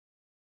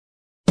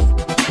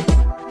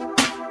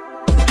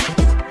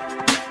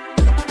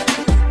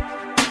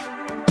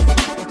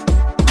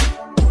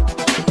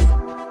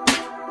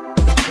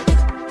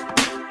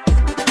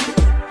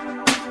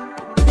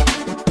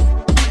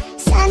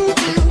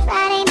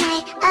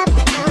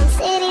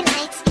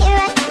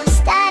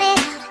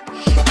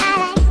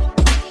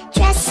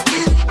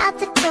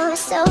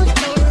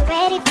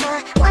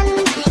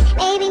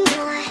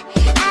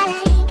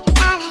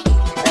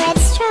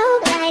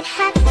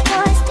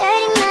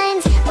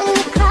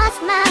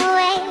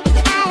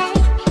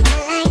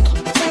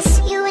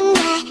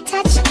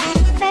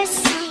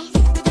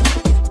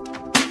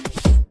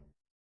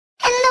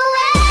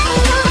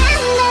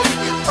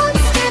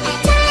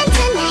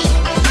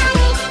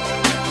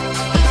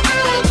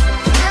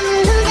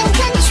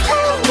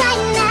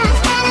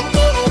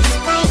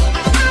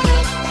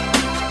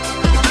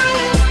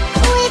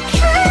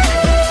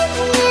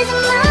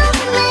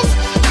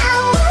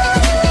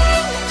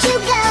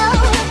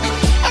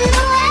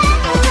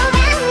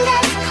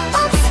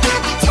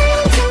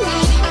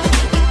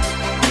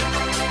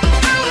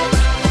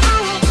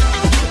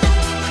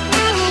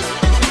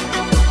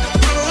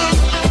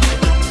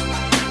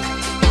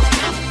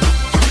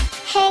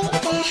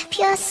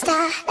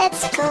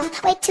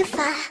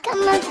far,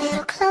 come a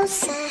little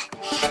closer.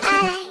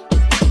 I like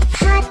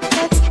hot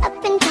looks,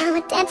 up and down,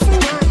 we're dancing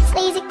on this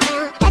lazy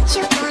ground. That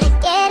you wanna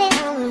get it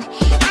on.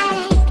 I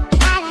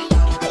like,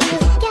 you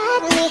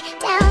got me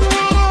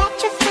downright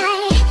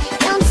electrified.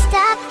 Don't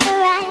stop the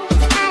ride.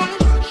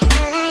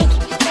 I like,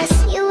 just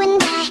you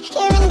and I,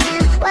 here and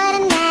now, what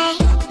a night.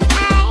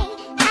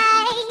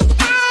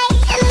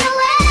 And the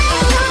world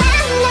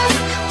around us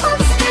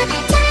won't stop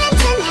turning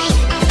tonight.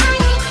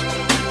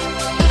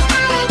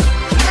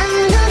 I'm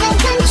losing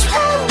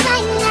control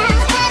right now,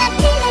 and I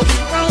feel it's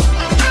right.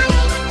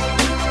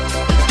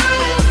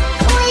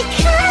 We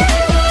caught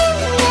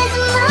in this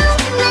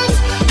moment,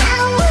 I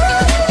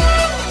won't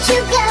let you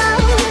go.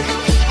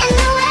 And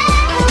the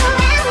world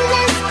around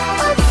us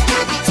won't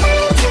stop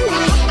turning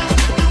tonight.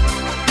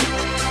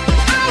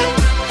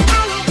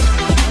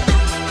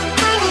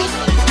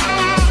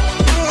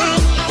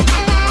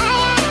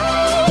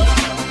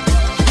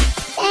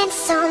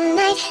 Dance all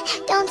night,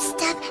 don't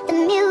stop the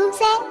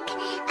music.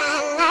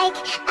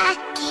 I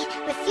can't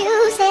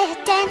refuse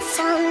it. Dance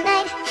all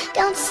night,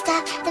 don't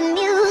stop the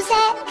music.